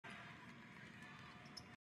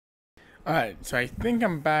Alright, so I think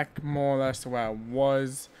I'm back more or less to where I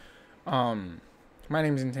was. My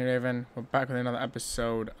name is InsaneRaven. We're back with another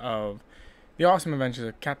episode of The Awesome Adventures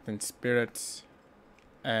of Captain Spirits.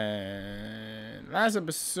 And last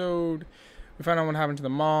episode, we found out what happened to the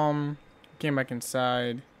mom. Came back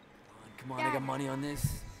inside. Come on, I got money on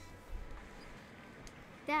this.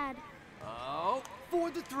 Dad. Oh,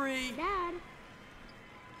 4-3. Dad.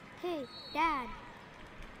 Hey, Dad.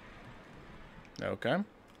 Okay.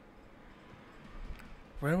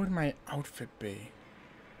 Where would my outfit be?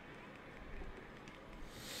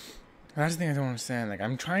 That's the thing I don't understand. Like,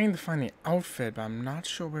 I'm trying to find the outfit, but I'm not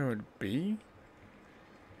sure where it would be.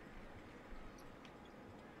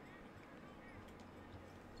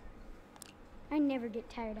 I never get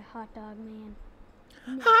tired of Hot Dog Man.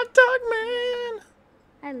 Hot Dog Man!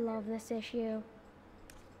 I love this issue.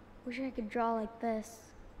 Wish I could draw like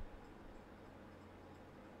this.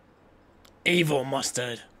 Evil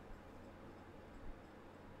mustard.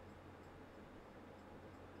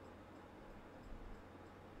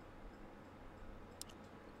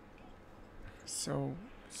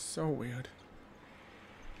 So weird.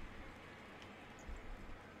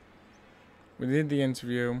 We did the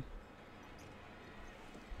interview.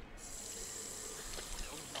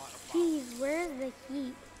 Geez, where's the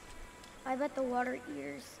heat? I bet the water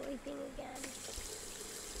eater's sleeping again.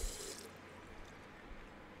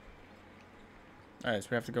 Alright, so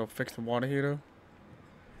we have to go fix the water heater.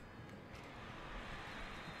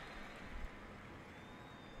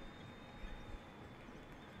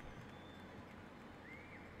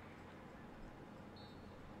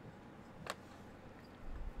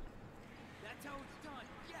 That's how it's done.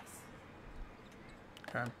 Yes.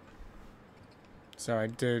 Okay. So I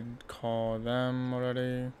did call them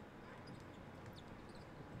already.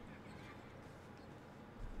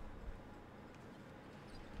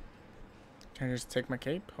 Can I just take my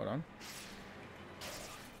cape? Hold on.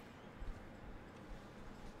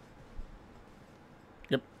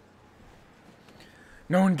 Yep.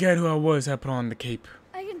 No one cared who I was. I put on the cape.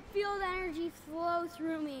 I can feel the energy flow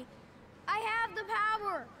through me. I have the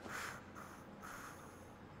power.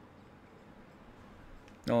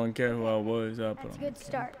 No one cared who I was. I put That's a on good the cape.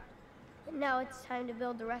 start. But now it's time to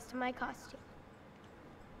build the rest of my costume.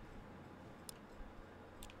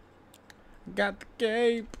 Got the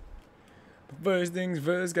cape. First things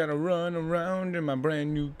first, gotta run around in my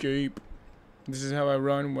brand new cape. This is how I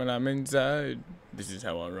run when I'm inside. This is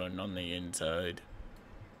how I run on the inside.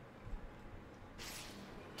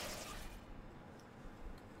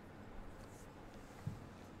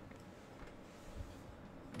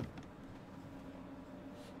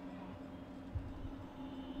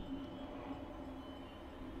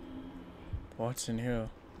 What's in here?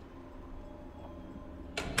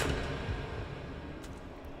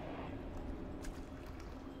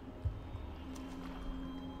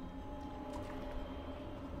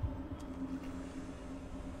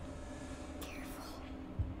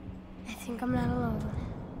 I think I'm not alone.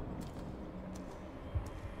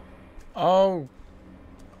 Oh,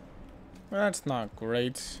 that's not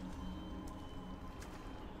great.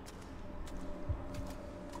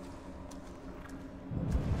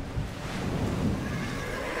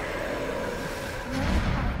 You have the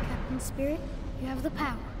power, Captain Spirit. You have the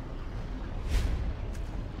power.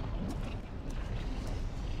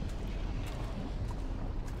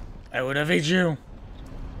 I would have eat you.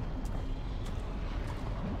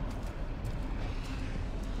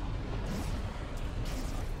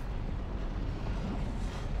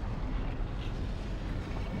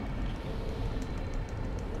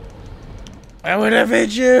 I would have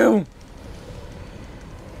hit you.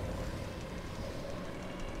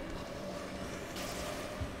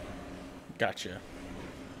 Gotcha.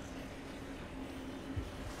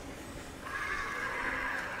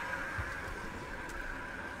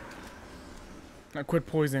 Now quit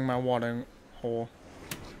poisoning my water hole.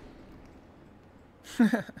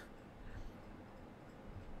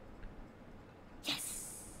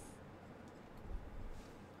 Yes.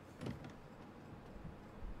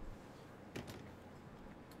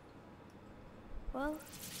 Well,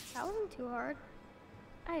 that wasn't too hard.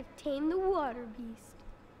 I've tamed the water beast.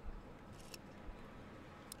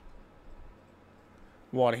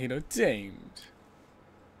 Water heater tamed.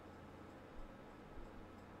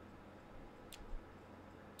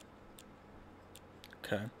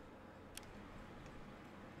 Okay.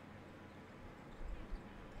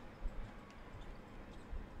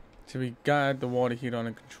 So we got the water heater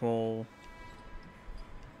under control.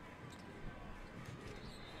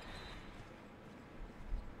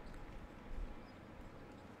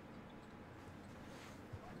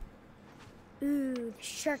 Ooh, the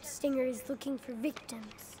shark stinger is looking for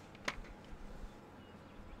victims.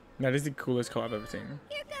 That is the coolest car I've ever seen.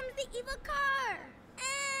 Here comes the evil car!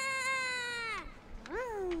 Ah!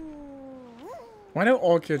 Why do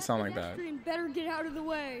all kids sound like that? Pedestrian better get out of the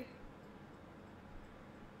way.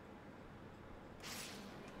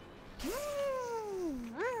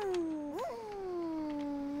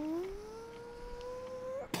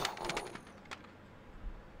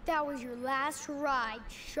 That was your last ride,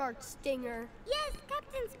 Shark Stinger. Yes,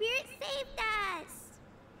 Captain Spirit saved us.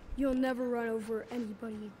 You'll never run over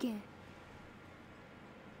anybody again.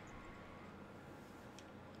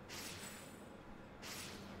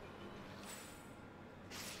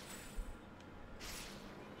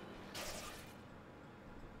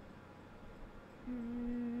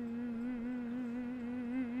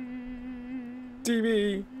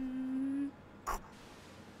 TV.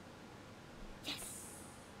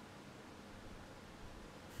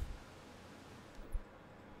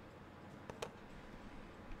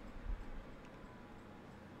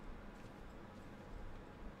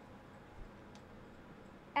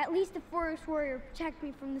 At least the forest warrior protected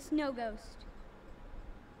me from the snow ghost.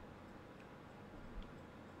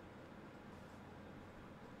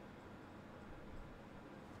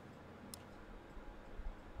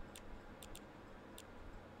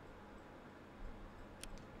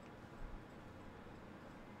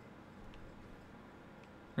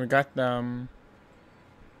 We got them.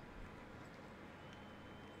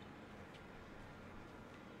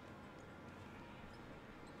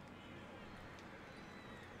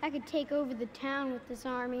 I could take over the town with this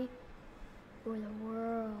army. Or the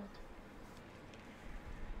world.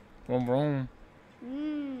 Vroom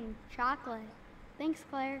vroom. Chocolate. Thanks,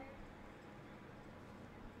 Claire.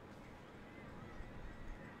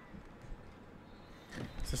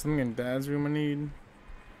 Is there something in Dad's room I need?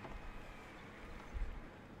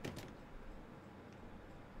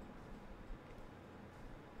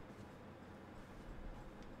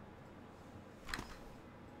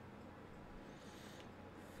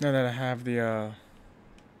 Now that I have the I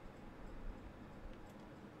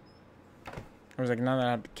was like, now that I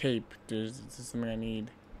have the cape, there's something I need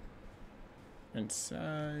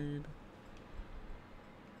inside.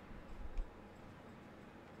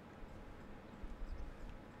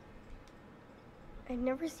 I've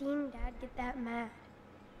never seen Dad get that mad.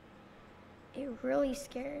 It really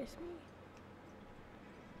scares me.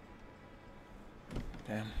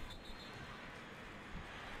 Damn.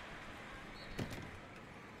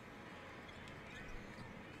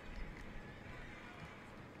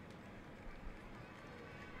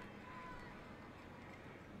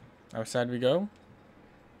 Outside we go,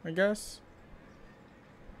 I guess.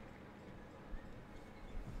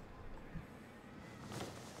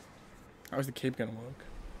 How is the cape gonna work?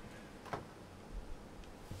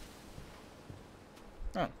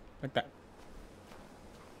 Oh, like that.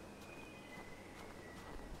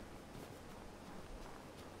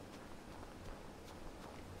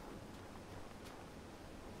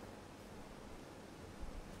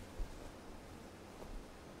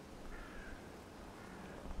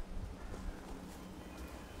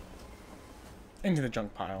 Into the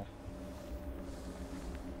junk pile.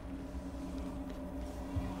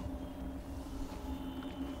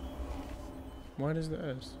 What is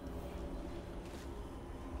this?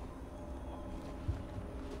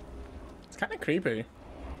 It's kind of creepy.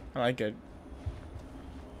 I like it.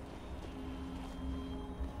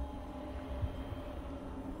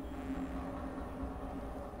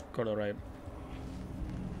 Go to the right.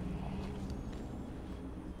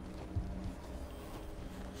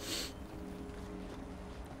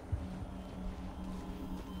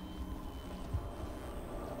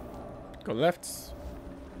 Go left.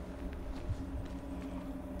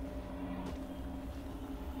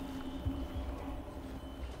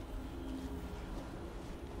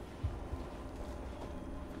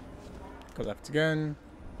 Go left again.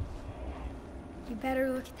 You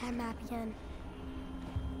better look at that map again.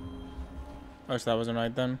 Oh, so that wasn't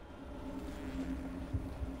right then.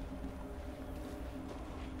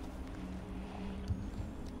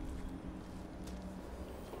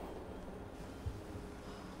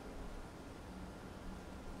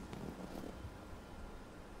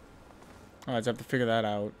 Oh, I just have to figure that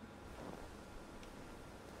out.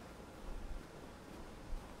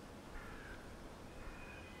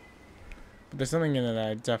 But there's something in it that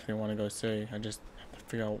I definitely want to go see. I just have to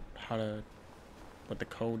figure out what the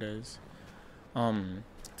code is.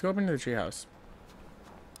 Let's go up into the treehouse.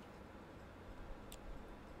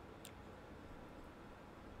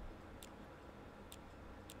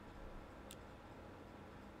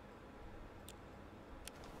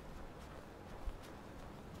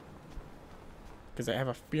 Because I have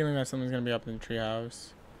a feeling that something's gonna be up in the treehouse.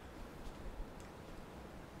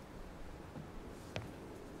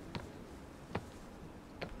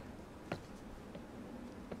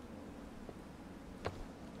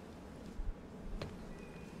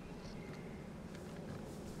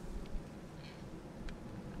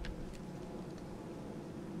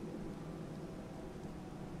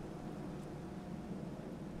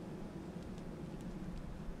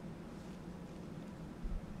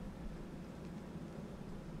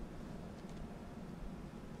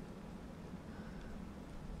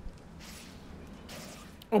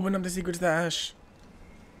 Open up the secret stash.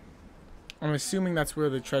 I'm assuming that's where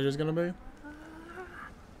the treasure's gonna be.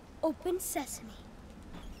 Open sesame.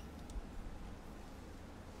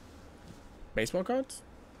 Baseball cards?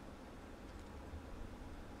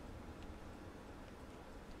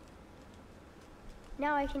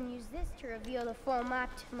 Now I can use this to reveal the full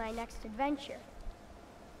map to my next adventure.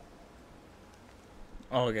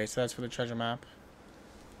 Oh, okay, so that's for the treasure map.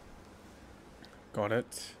 Got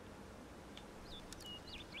it.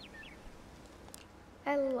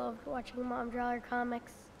 I loved watching Mom draw her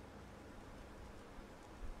comics.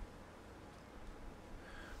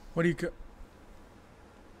 What do you go?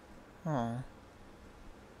 Aw.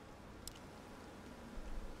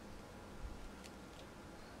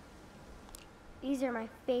 These are my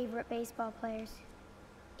favorite baseball players,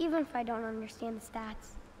 even if I don't understand the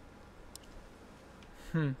stats.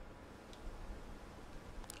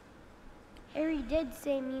 Harry did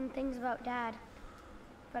say mean things about Dad,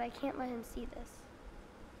 but I can't let him see this.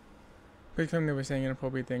 Every time they were saying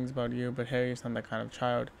inappropriate things about you, but Harry is not that kind of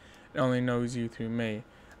child. It only knows you through me.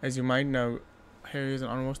 As you might know, Harry is an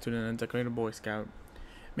honorable student and a decorated Boy Scout.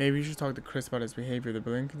 Maybe you should talk to Chris about his behavior. The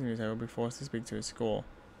bullying continues. I will be forced to speak to his school.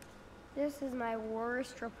 This is my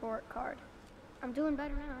worst report card. I'm doing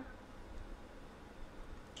better now.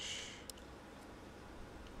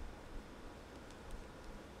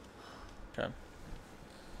 Okay.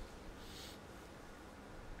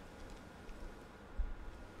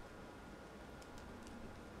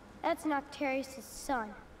 That's Noctarius'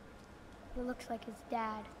 son. He looks like his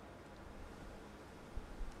dad.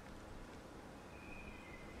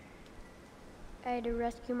 I had to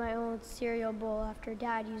rescue my old cereal bowl after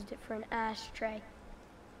Dad used it for an ashtray.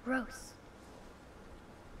 Gross.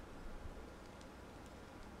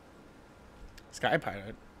 Sky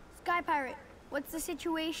Pirate. Sky Pirate, what's the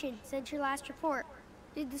situation since your last report?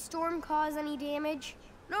 Did the storm cause any damage?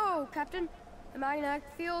 No, Captain. The magnetic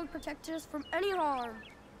field protected us from any harm.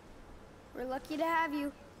 We're lucky to have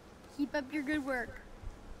you. Keep up your good work.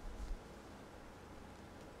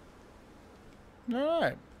 All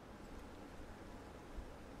right.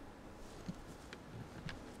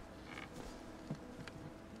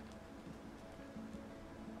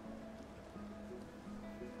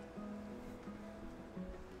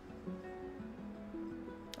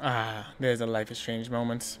 Ah, there's a Life is Strange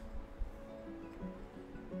moments.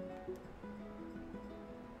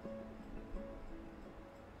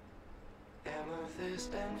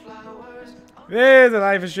 Amethyst and flowers. There's a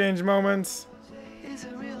Life is Strange moments. Is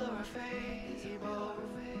it real or a fable?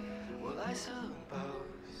 Well, I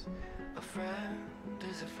suppose a friend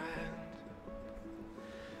is a friend,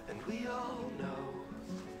 and we all know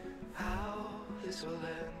how this will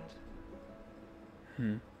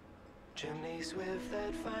end. Chimney swift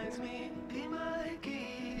that finds me, be my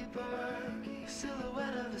keeper.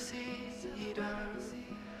 Silhouette of the cedar.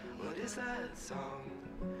 What is that song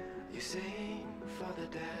you sing for the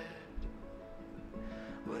dead?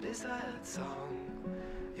 What is that song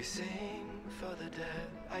you sing for the dead?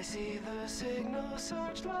 I see the signal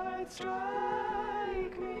searchlight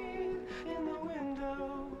strike me in the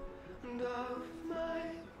window of my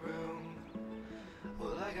room.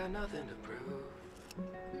 Well, I got nothing to prove.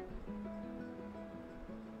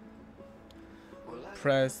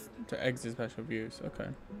 Press to exit special views. Okay.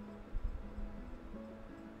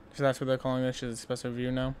 So that's what they're calling this, is a special view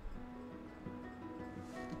now?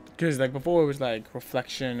 Because like before it was like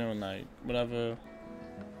reflection or like whatever.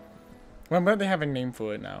 Well, I'm glad they have a name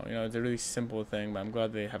for it now. You know, it's a really simple thing, but I'm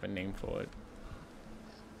glad they have a name for it.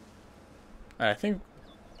 Alright, I think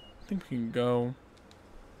we can go.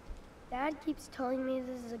 Dad keeps telling me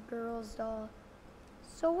this is a girl's doll.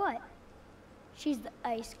 So what? She's the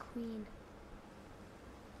Ice Queen.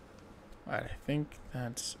 Alright, I think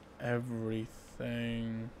that's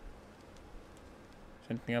everything.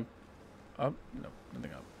 Is anything up? Up? No,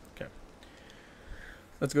 nothing up. Okay.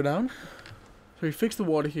 Let's go down. So we fixed the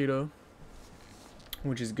water heater,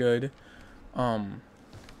 which is good. Kinda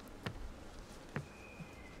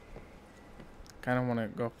wanna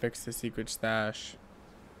go fix the secret stash.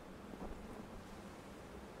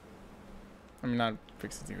 I mean, not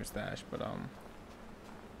fix the secret stash, but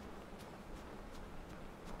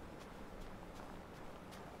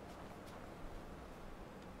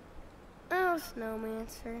Oh,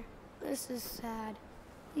 Snowmancer, this is sad.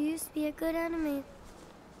 You used to be a good enemy.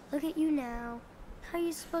 Look at you now. How are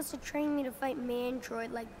you supposed to train me to fight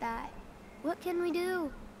Mandroid like that? What can we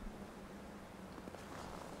do?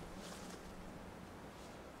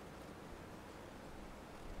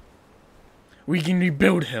 we can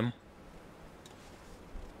rebuild him.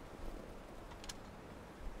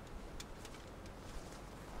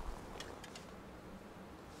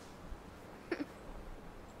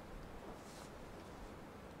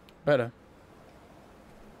 better.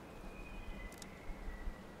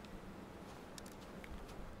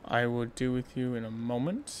 I will deal with you in a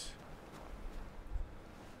moment.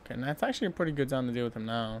 Okay, and that's actually a pretty good time to deal with him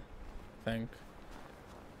now, I think.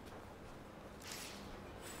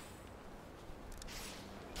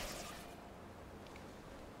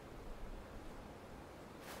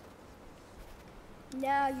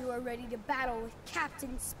 Now you are ready to battle with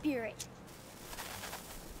Captain Spirit.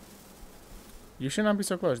 You should not be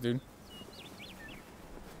so close, dude.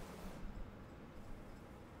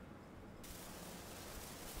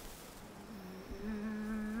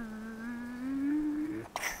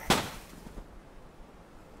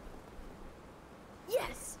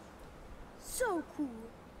 Yes! So cool.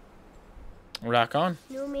 Rock on.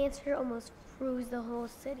 Snowmancer almost froze the whole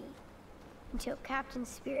city until Captain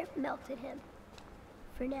Spirit melted him.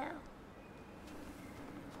 For now.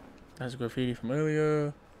 That's graffiti from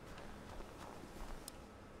earlier.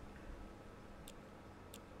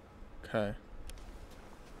 Okay.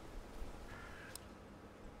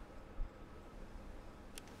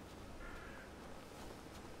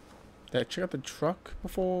 Did I check out the truck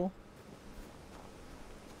before?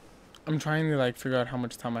 I'm trying to like figure out how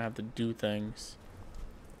much time I have to do things.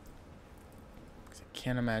 'Cause I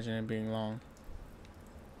can't imagine it being long.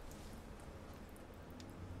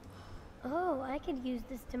 Oh, I could use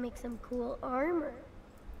this to make some cool armor.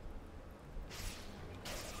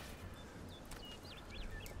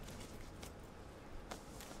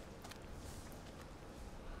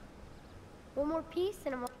 One more piece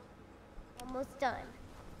and I'm almost done.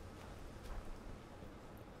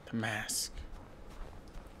 The mask.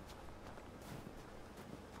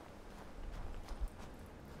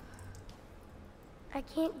 I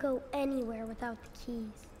can't go anywhere without the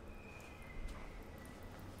keys.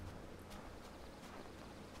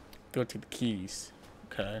 Go take the keys.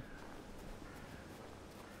 Okay.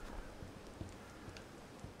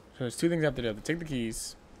 So there's two things I have to do. I have to take the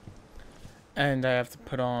keys, and I have to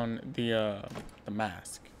put on the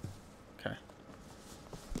mask. Okay.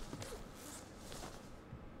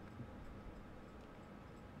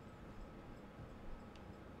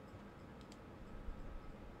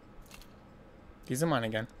 These are mine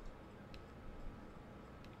again.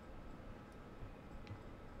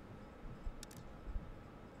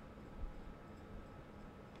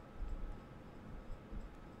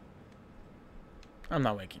 I'm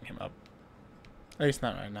not waking him up. At least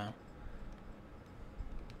not right now.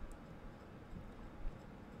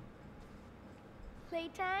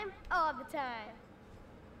 Playtime all the time.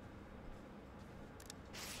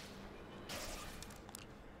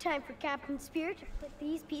 Time for Captain Spirit to put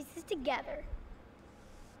these pieces together.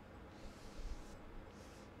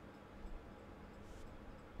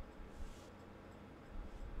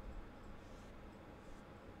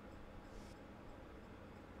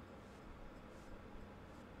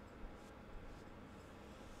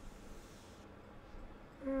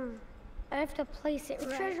 I have to place it right.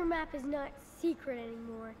 The treasure map is not secret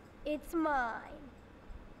anymore. It's mine.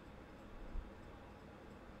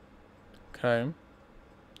 Okay.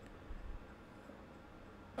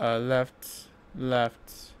 Left,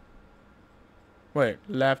 left. Wait,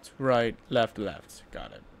 left, right, left, left.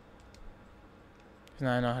 Got it.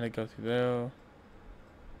 Now I know how to go through there.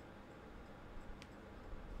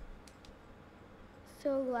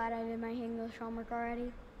 So glad I did my English homework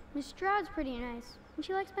already. Miss Stroud's pretty nice, and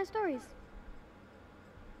she likes my stories.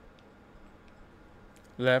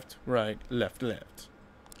 Left, right, left, left.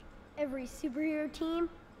 Every superhero team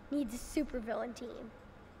needs a supervillain team.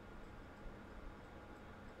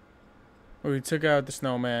 Well, we took out the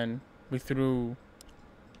snowman. We threw...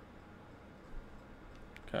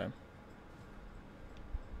 Okay.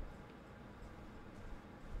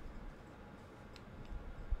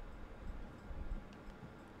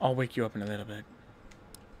 I'll wake you up in a little bit.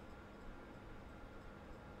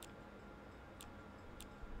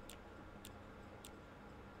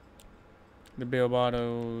 The beer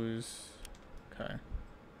bottles. Okay.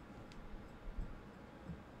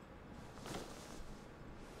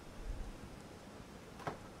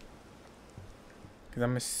 Because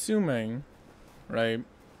I'm assuming, right,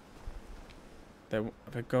 that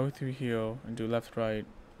if I go through here and do left, right,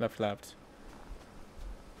 left, left,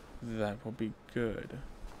 that will be good.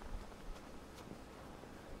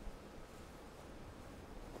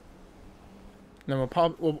 Then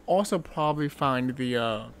we'll also probably find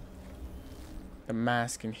the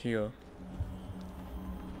mask in here.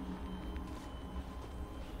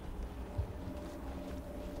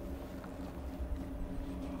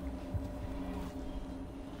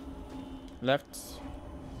 Left.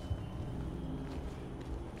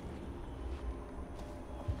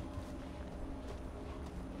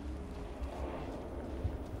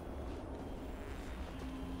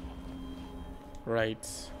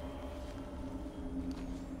 Right.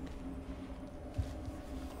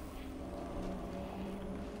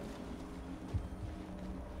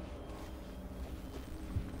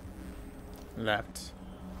 Left.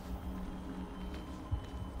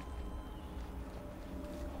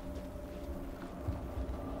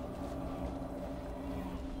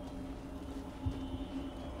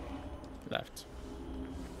 Left.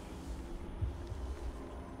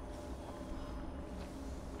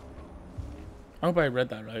 I hope I read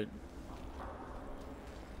that right.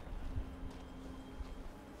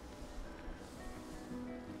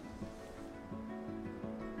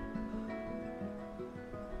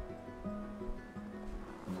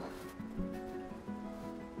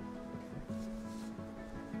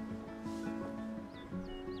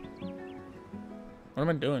 What am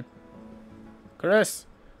I doing? Chris,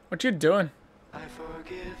 what you doing? I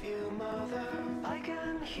forgive you, mother. I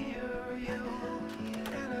can hear you, and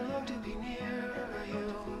I long to be near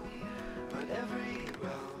you. But every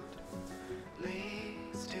road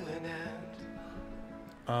leads to an end.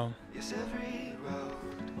 Oh. Yes, every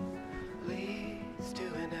road leads to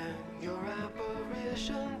an end. Your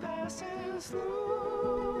apparition passes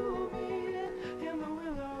through me in the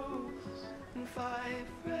willows and 5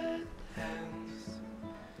 red hands.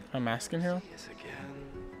 I'm asking here. See us again.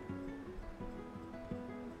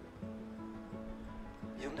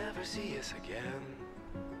 You'll never see us again.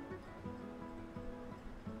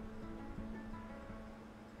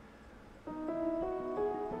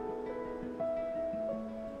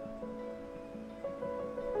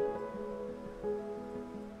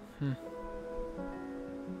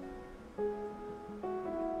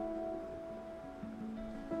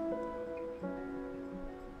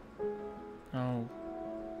 Oh.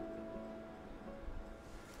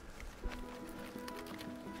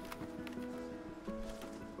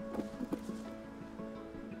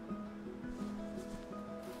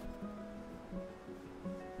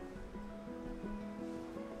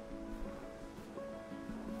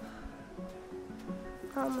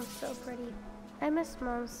 Mom was so pretty. I miss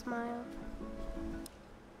Mom's smile.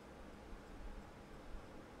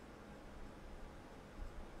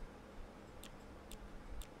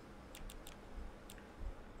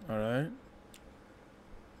 All right.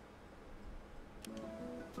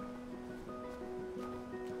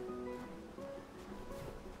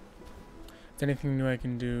 Is there anything new I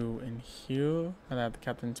can do in here? Now that I have the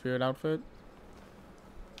Captain Spirit outfit.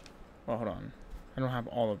 Well, hold on. I don't have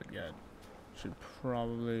all of it yet. Should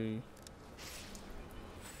probably.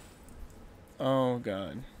 Oh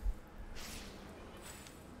god.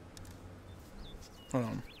 Hold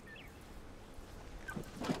on.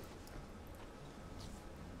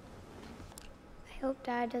 I hope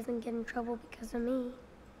Dad doesn't get in trouble because of me.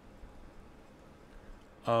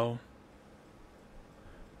 Oh.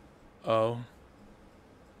 Oh.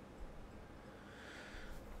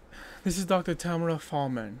 This is Dr. Tamara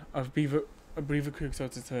Fallman of Beaver Creek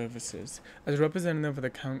Social Services. As a representative of the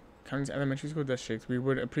county's elementary school district, we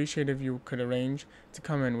would appreciate if you could arrange to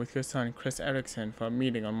come in with your son, Chris Erickson, for a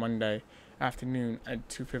meeting on Monday afternoon at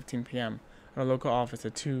 2:15 p.m. at our local office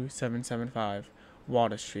at 2775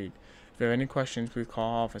 Water Street. If you have any questions, please call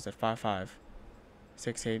our office at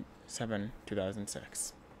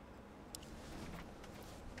 55-687-2006.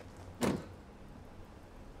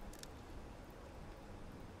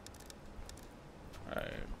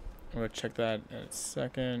 Alright, I'm gonna check that in a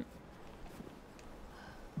second.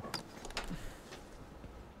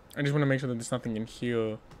 I just want to make sure that there's nothing in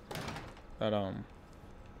here that,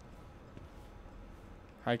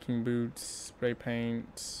 hiking boots, spray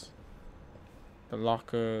paint, the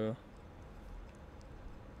locker.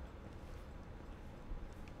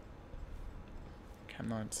 Okay, I'm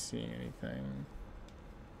not seeing anything.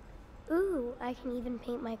 Ooh, I can even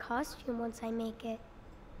paint my costume once I make it.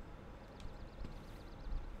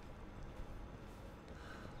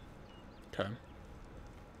 Okay.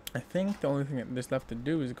 I think the only thing that there's left to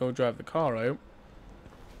do is go drive the car, right?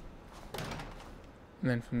 And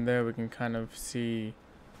then from there we can kind of see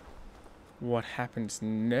what happens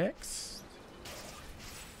next.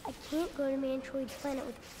 I can't go to Mantroid's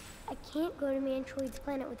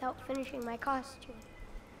planet without finishing my costume.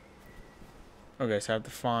 Okay, so I have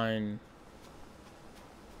to find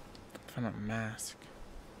a mask.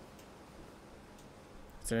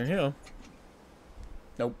 Is it in here?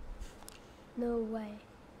 Nope. No way.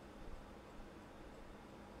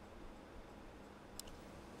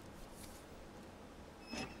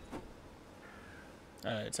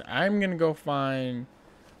 Alright, so I'm gonna go find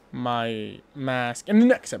my mask in the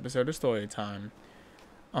next episode of Story Time.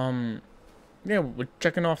 Yeah, we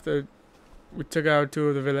took out 2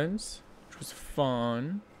 of the villains, which was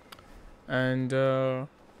fun. And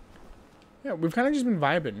yeah, we've kind of just been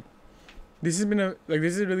vibing. This has been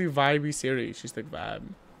this is a really vibey series. Just like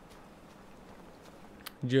vibe.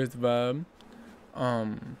 Just vibe.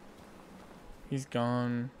 He's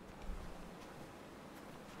gone.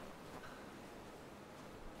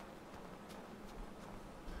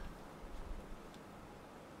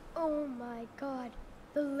 Oh my god,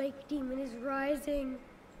 the lake demon is rising.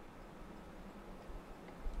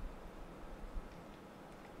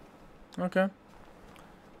 Okay.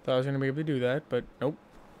 Thought I was gonna be able to do that, but nope.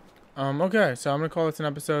 Okay, so I'm gonna call this an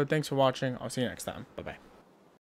episode. Thanks for watching. I'll see you next time. Bye bye.